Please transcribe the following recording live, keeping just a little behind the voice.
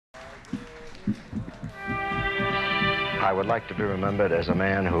I would like to be remembered as a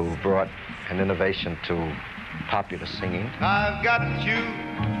man who brought an innovation to popular singing. I've got you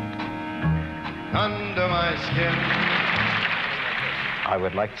under my skin. I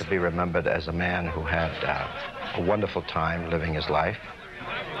would like to be remembered as a man who had a wonderful time living his life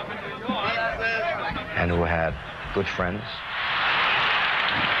and who had good friends,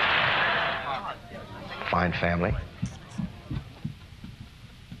 fine family.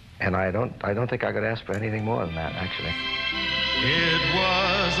 And I don't think I could ask for anything more than that, actually.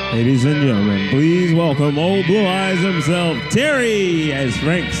 Ladies and gentlemen, please welcome old Blue Eyes himself, Terry, as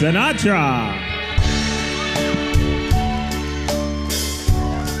Frank Sinatra.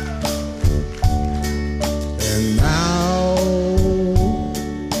 And now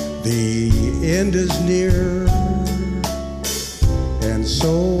the end is near, and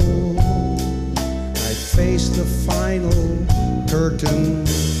so I face the final curtain.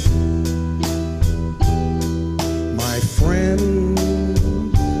 My friend,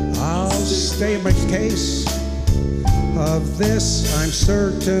 I'll state my case. Of this I'm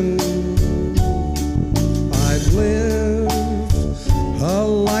certain. I've lived a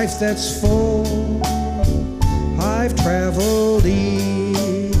life that's full. I've traveled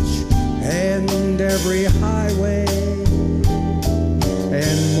each and every highway,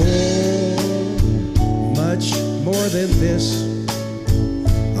 and more, much more than this,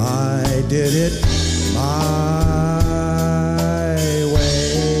 I did it my way.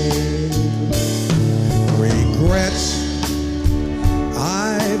 Regrets,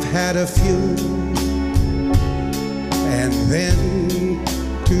 I've had a few, and then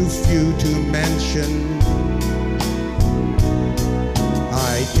too few to mention.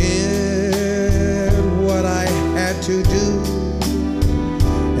 I did what I had to do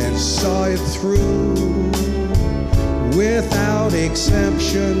and saw it through without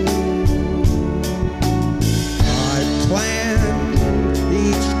exemption. I planned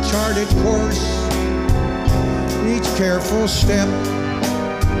each charted course, each careful step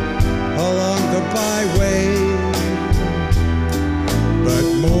along the byway, but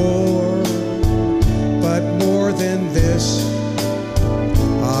more than this,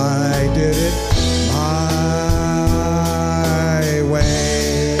 I did it my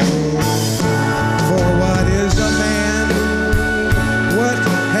way. For what is a man? What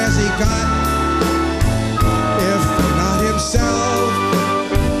has he got? If not himself,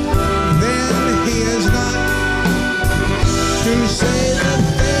 then he is not to say the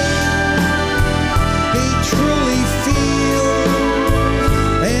thing he truly feels,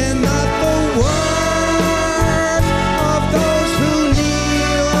 and not the word of those who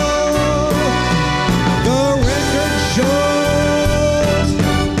kneel. The record shows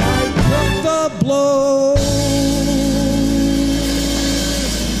I took the blow.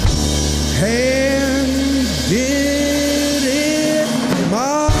 Hey,